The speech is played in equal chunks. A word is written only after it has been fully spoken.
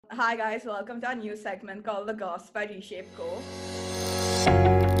Hi guys, welcome to our new segment called The Goss by ReShape Co.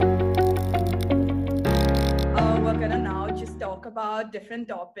 We're gonna now just talk about different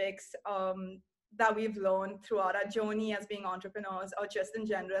topics that we've learned throughout our journey as being entrepreneurs or just in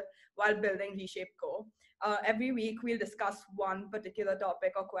general while building ReShape Co. Every week we'll discuss one particular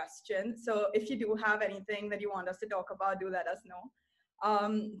topic or question. So if you do have anything that you want us to talk about, do let us know.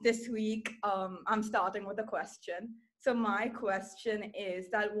 This week, I'm starting with a question. So my question is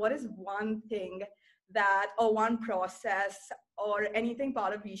that what is one thing that, or one process or anything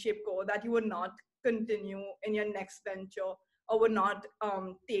part of ReShape Co that you would not continue in your next venture or would not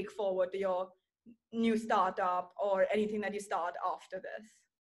take forward to your new startup or anything that you start after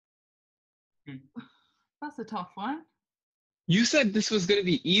this? That's a tough one. You said this was going to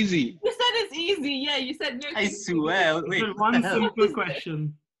be easy. You said it's easy. Yeah, you said no. I swear. Wait, one simple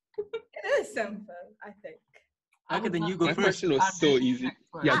question. It is simple, I think. Okay, then you go My first. question was so easy.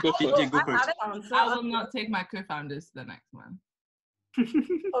 Yeah, go Okay, first. go I first. have an answer. I will not take my co-founders to the next one.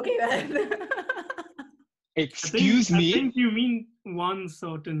 Okay then. Excuse I me? think you mean one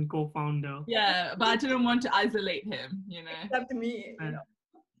certain co-founder. Yeah, but I didn't want to isolate him, you know. Except me, you know.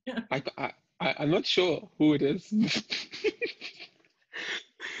 I'm not sure who it is.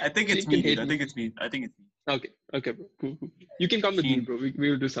 I think it's You can me. hate I me. think it's me. I think it's me. Okay, bro. Cool. You can come with me, Sheen. bro.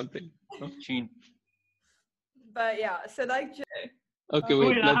 We will do something. Sheen. But yeah, so like Okay, Oh,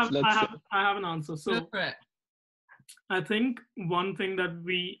 wait. wait, Let's. I have an answer. Go So for it. I think one thing that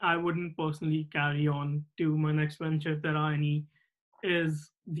I wouldn't personally carry on to my next venture, if there are any, is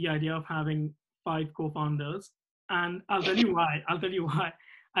the idea of having 5 co-founders. And I'll tell you why.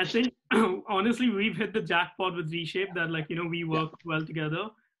 I think honestly we've hit the jackpot with ReShape that, like, you know, we work well together.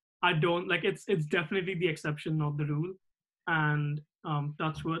 I don't like it's definitely the exception, not the rule. And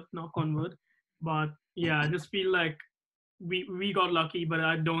touch wood, knock on wood. But yeah, I just feel like we got lucky, but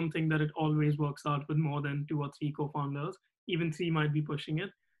I don't think that it always works out with more than 2 or 3 co-founders. Even 3 might be pushing it.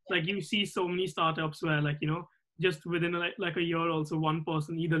 Like you see so many startups where, like, you know, just within like a year also one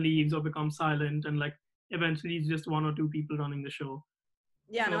person either leaves or becomes silent, and like eventually it's just 1 or 2 people running the show.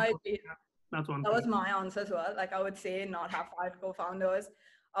 yeah, So, no, I agree. yeah, that's one That thing. was my answer as well. Like I would say not have 5 co-founders.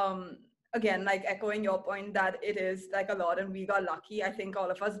 Again, like echoing your point that it is like a lot and we got lucky. I think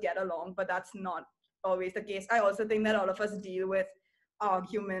all of us get along, but that's not always the case. I also think that all of us deal with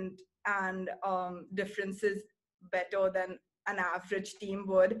argument and differences better than an average team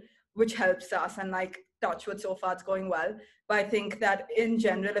would, which helps us. And like touch wood, so far it's going well. But I think that in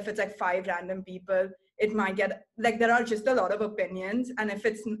general, if it's like 5 random people, it might get like there are just a lot of opinions, and if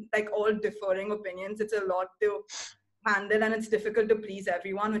it's like all differing opinions, it's a lot to handle and it's difficult to please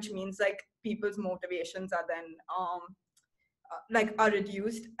everyone, which means like people's motivations are then like are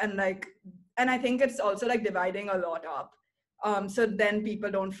reduced, and I think it's also like dividing a lot up. So then people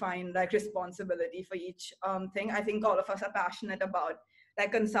don't find like responsibility for each thing. I think all of us are passionate about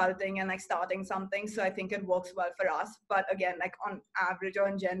like consulting and like starting something, so I think it works well for us. But again, like on average or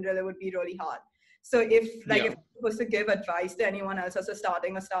in general, it would be really hard. So if I was to give advice to anyone else as a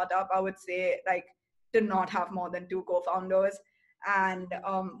starting a startup, I would say like to not have more than 2 co-founders. And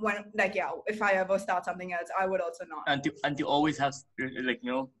when like if I ever start something else, I would also not. And you always have, like,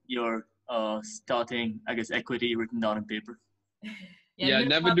 you know, your starting, I guess, equity written down on paper. Yeah, no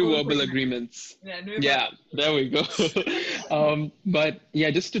never do verbal agreement. agreements. No Yeah, there we go. But yeah,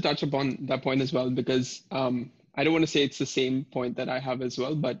 just to touch upon that point as well, because I don't want to say it's the same point that I have as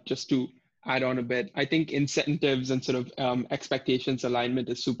well, but just to add on a bit, I think incentives and sort of expectations alignment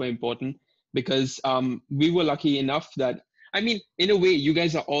is super important, because we were lucky enough that, I mean, in a way, you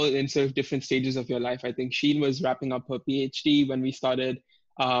guys are all in sort of different stages of your life. I think Sheen was wrapping up her PhD when we started.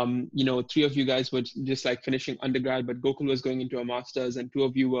 You know, 3 of you guys were just like finishing undergrad, but Gokul was going into a master's, and 2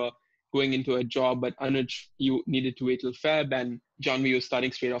 of you were going into a job, but Anuj, you needed to wait till Feb, and John, we were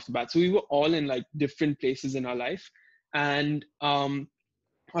starting straight off the bat. So we were all in like different places in our life. And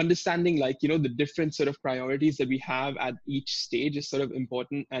understanding, like, you know, the different sort of priorities that we have at each stage is sort of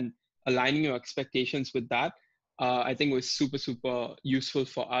important, and aligning your expectations with that, I think was super, super useful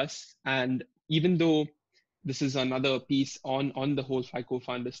for us. And even though this is another piece on the whole 5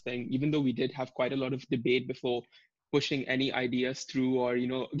 co-founders thing, even though we did have quite a lot of debate before pushing any ideas through or, you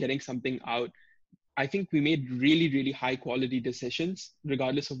know, getting something out, I think we made really, really high quality decisions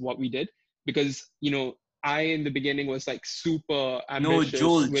regardless of what we did. Because, you know, I in the beginning was like super ambitious.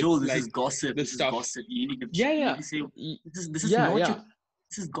 No, with, Joel, this like, is gossip. the This stuff. is gossip. You need to Yeah. say, this is Yeah, not yeah. your,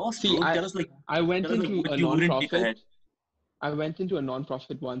 this is gossip. See, Bro. Tell us I went tell us, into what a you wouldn't take non-profit. ahead. I went into a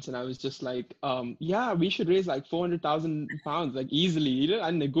non-profit once, and I was just like, yeah, we should raise like 400,000 pounds, like easily, you know,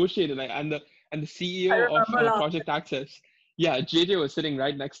 and negotiated, like, and the I CEO of remember last Project Access, yeah, JJ was sitting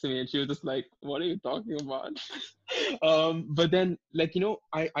right next to me and she was just like, what are you talking about? But then like,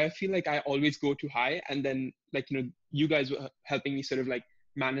 I feel like I always go too high, and then like, you guys were helping me sort of like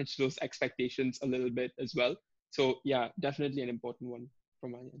manage those expectations a little bit as well. So yeah, definitely an important one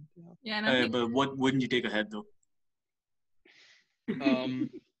from my end. Yeah, and I think But what wouldn't you take ahead though?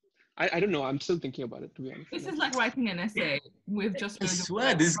 I don't know. I'm still thinking about it, to be honest. this is like writing an essay with just I loads of swear,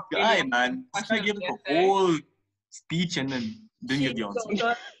 like, this guy, man, this guy question gave of a the essay. whole speech and then didn't give the answer.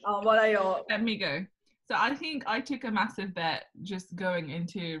 So, what are your? Let me go. So I think I took a massive bet just going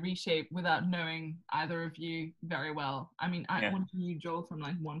into ReShape without knowing either of you very well. I mean, I only knew Joel from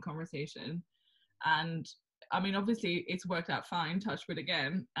like one conversation, and I mean, obviously it's worked out fine, touch wood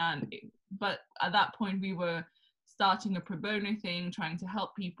again. But at that point we were starting a pro bono thing, trying to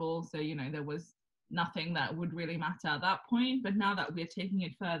help people. So, there was nothing that would really matter at that point. But now that we're taking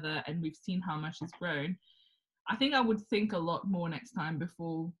it further and we've seen how much it's grown, I think I would think a lot more next time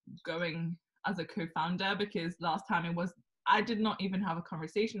before going as a co-founder, because last time I did not even have a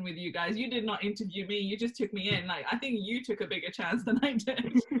conversation with you guys. You did not interview me. You just took me in. Like, I think you took a bigger chance than I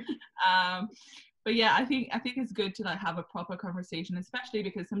did. But yeah, I think it's good to like have a proper conversation, especially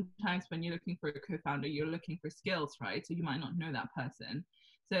because sometimes when you're looking for a co-founder, you're looking for skills, right? So you might not know that person.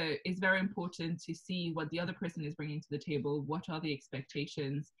 So it's very important to see what the other person is bringing to the table. What are the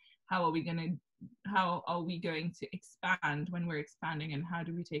expectations? How are we going to expand when we're expanding, and how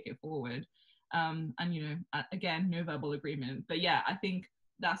do we take it forward? And again, no verbal agreement. But yeah, I think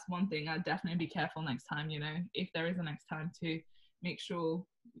that's one thing. I'd definitely be careful next time, if there is a next time, to make sure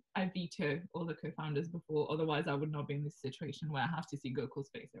I veto all the co-founders before. Otherwise, I would not be in this situation where I have to see Gokul's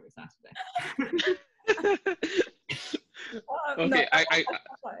face every Saturday. Okay,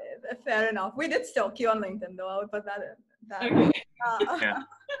 no, fair enough. We did stalk you on LinkedIn, though. I would put that in. Okay.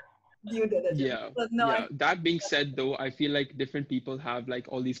 You did it. Yeah. But no, yeah. That being said, though, I feel like different people have like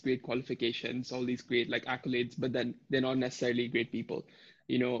all these great qualifications, all these great like accolades, but then they're not necessarily great people.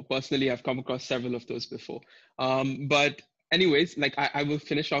 Personally, I've come across several of those before. But anyways, like I will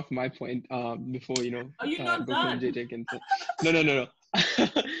finish off my point before Are you not Gokul and done? JJ can. No.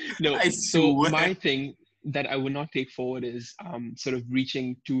 No. I So swear. my thing that I would not take forward is sort of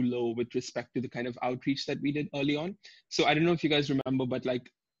reaching too low with respect to the kind of outreach that we did early on. So I don't know if you guys remember, but like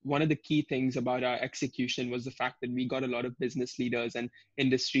one of the key things about our execution was the fact that we got a lot of business leaders and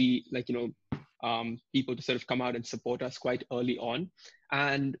industry, like, people to sort of come out and support us quite early on.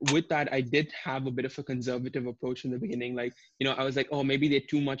 And with that, I did have a bit of a conservative approach in the beginning. Like, I was like, oh, maybe they're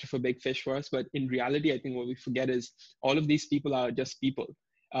too much of a big fish for us. But in reality, I think what we forget is all of these people are just people.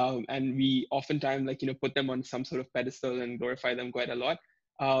 And we oftentimes put them on some sort of pedestal and glorify them quite a lot.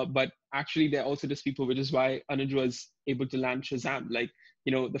 But actually, they're also just people, which is why Anuj was able to land Shazam. Like,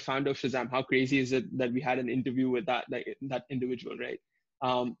 the founder of Shazam, how crazy is it that we had an interview with that individual, right?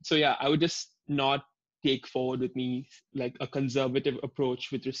 So yeah, I would just not take forward with me like a conservative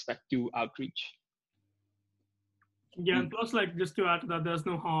approach with respect to outreach. Yeah, and plus, like, just to add to that, there's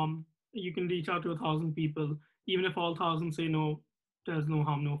no harm. You can reach out to 1,000 people, even if all 1,000 say no. There's no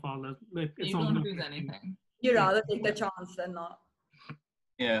harm, no foul. Like, it's You not don't gonna lose be anything. you'd rather take the chance than not.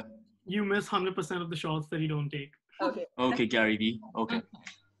 Yeah. You miss 100% of the shots that you don't take. Okay. Okay, Gary V. Okay.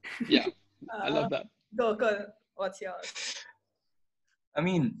 Yeah, I love that. Gokul, what's yours? I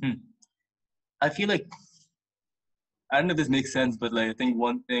mean, I feel like, I don't know if this makes sense, but like I think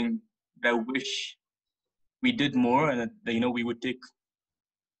one thing that I wish we did more, and that we would take.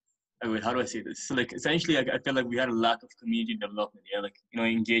 Wait, how do I say this? So like essentially, I feel like we had a lack of community development. Yeah, like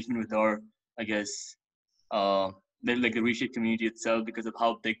engagement with our, I guess, like the ReShape community itself, because of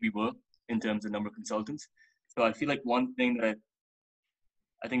how big we were in terms of number of consultants. So I feel like one thing that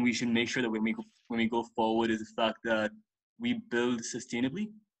I think we should make sure that when we go forward is the fact that we build sustainably.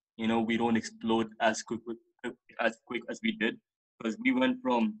 We don't explode as quick as we did, because we went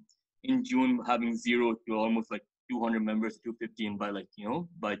from in June having 0 to almost like 200 members, 215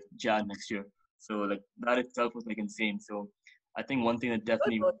 by Jan next year. So like that itself was like insane. So I think one thing that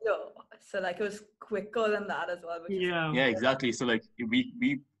definitely So like it was quicker than that as well. Yeah, exactly. So like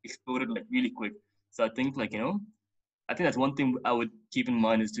we exploded like really quick. So I think I think that's one thing I would keep in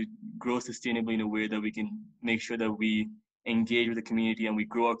mind, is to grow sustainably in a way that we can make sure that we engage with the community and we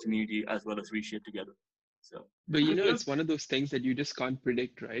grow our community as well as ReShape together. So, but it's one of those things that you just can't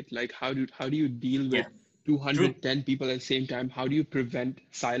predict, right? Like how do you deal with 210 people at the same time? How do you prevent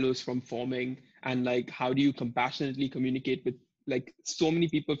silos from forming? And like, how do you compassionately communicate with like so many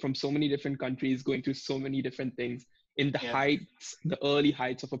people from so many different countries going through so many different things in the early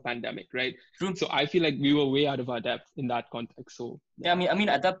heights of a pandemic, right? True. So I feel like we were way out of our depth in that context. So I mean,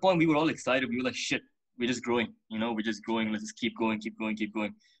 at that point we were all excited. We were like, shit, we're just growing, we're just growing. Let's just keep going.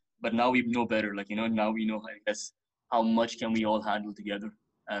 But now we know better. Like, now we know, I guess, how much can we all handle together,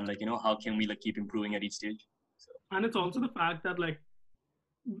 and like, how can we like keep improving at each stage. So. And it's also the fact that like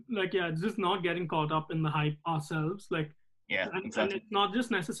yeah, it's just not getting caught up in the hype ourselves. Like, yeah, exactly. And it's not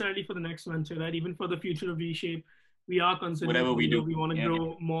just necessarily for the next venture, right? Even for the future of ReShape, we are considering whatever we do. We want to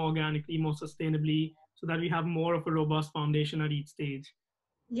grow more organically, more sustainably, so that we have more of a robust foundation at each stage.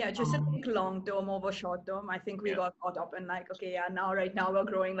 Yeah, just to think long term over short term. I think we got caught up in like, okay, yeah, right now we're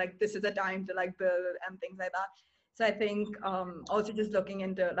growing, like this is the time to like build and things like that. So I think also just looking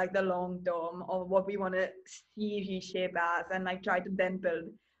into like the long term of what we want to see ReShape as, and like try to then build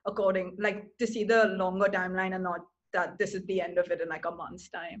according, like to see the longer timeline and not that this is the end of it in like a month's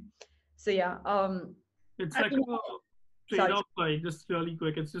time. So yeah, it's like a trade-off. Like, just really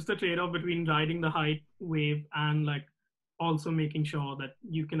quick, it's just a trade-off between riding the hype wave and like also making sure that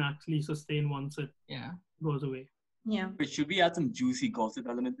you can actually sustain once it goes away. Yeah. But should we add some juicy gossip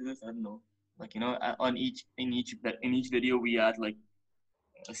element to this? I don't know. Like, on in each video we add like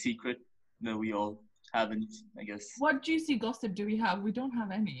a secret that we all haven't, I guess. What juicy gossip do we have? We don't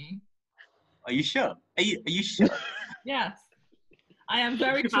have any. Are you sure? Are you sure? Yes. I am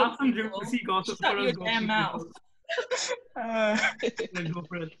very sure. Have some juicy gossip. Shut your damn mouth. Go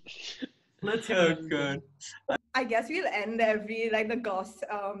for it. Let's hear it. Good. I guess we'll end every like the goss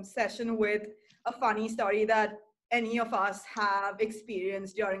session with a funny story that any of us have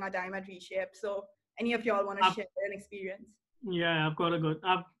experienced during our time at ReShape. So any of y'all want to share an experience? Yeah, I've got a good.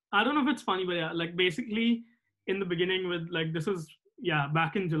 I don't know if it's funny, but yeah, like basically in the beginning with like this was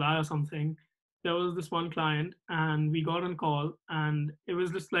back in July or something. There was this one client and we got on call and it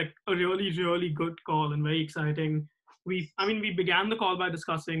was just like a really, really good call and very exciting. We began the call by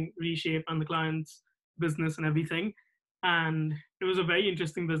discussing ReShape and the client's business and everything. And it was a very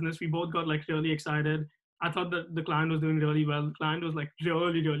interesting business. We both got like really excited. I thought that the client was doing really well. The client was like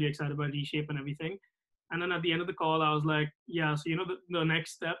really, really excited about ReShape and everything. And then at the end of the call, I was like, yeah, so the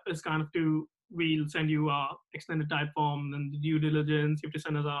next step is kind of we'll send you a extended type form and the due diligence. You have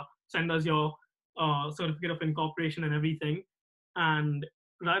to send us your certificate of incorporation and everything. And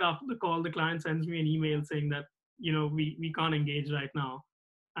right after the call, the client sends me an email saying that, we can't engage right now.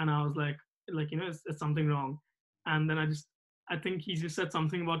 And I was like, is something wrong? And then I think he just said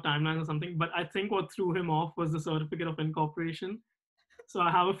something about timelines or something, but I think what threw him off was the certificate of incorporation. So I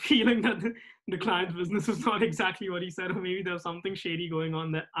have a feeling that the client's business was not exactly what he said, or maybe there was something shady going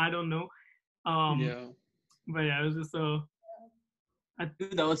on that I don't know. But yeah, it was just Dude,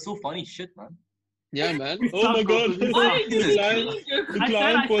 that was so funny shit, man. Yeah, man. Oh my god. The client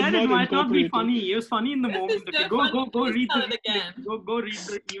was not it might not be funny. It was funny in the moment. Okay, go read it again. Go read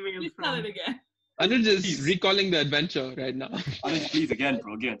the email. Please tell it again. Anuj is recalling the adventure right now. Anuj, please, again,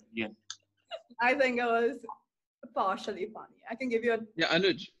 bro, again. I think it was partially funny. I can give you a... Yeah,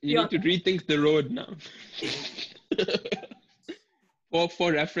 Anuj, you need to rethink the road now.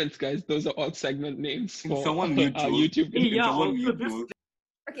 For reference, guys, those are all segment names for someone mute YouTube.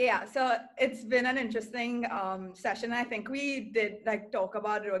 Okay, yeah. So it's been an interesting session. I think we did like talk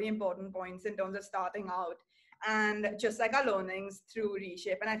about really important points in terms of starting out and just like our learnings through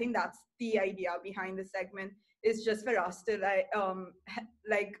ReShape. And I think that's the idea behind the segment, is just for us to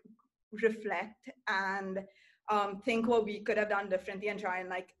like reflect and think what we could have done differently and try and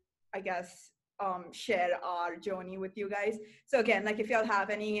like, I guess, share our journey with you guys. So again, like if y'all have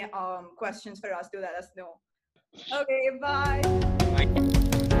any questions for us, do let us know. Okay, bye.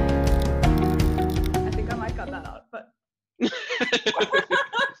 I think I might cut that out, but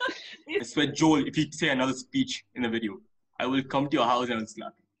I swear, Joel, if you say another speech in the video, I will come to your house and I'll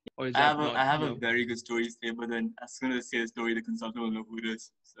slap you. I have a very good story to say, but then as soon as I say the story, the consultant will know who it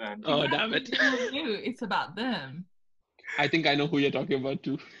is. So, oh, damn it. It's about them. I think I know who you're talking about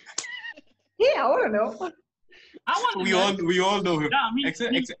too. Yeah, I want to know. We all know him. Yeah,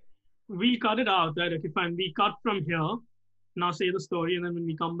 we cut it out, right? Okay, fine. We cut from here. Now say the story, and then when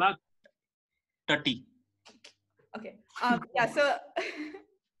we come back. 30. Okay. Yeah. So.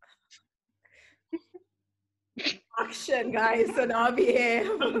 Action, guys. So now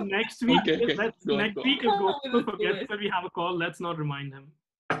behave. Next week, if Gopal forgets that we have a call, let's not remind him.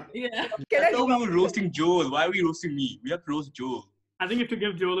 Yeah. I thought we were roasting Joel. Why are we roasting me? We have to roast Joel. I think if to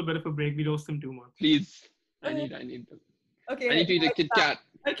give Joel a bit of a break, we roast him too much. Please. I need Okay. I need to eat a Kit Kat.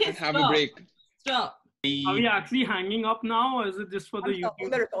 Okay, have a break. Stop. Are we actually hanging up now, or is it just for the YouTube?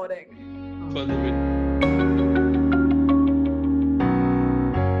 The recording. For the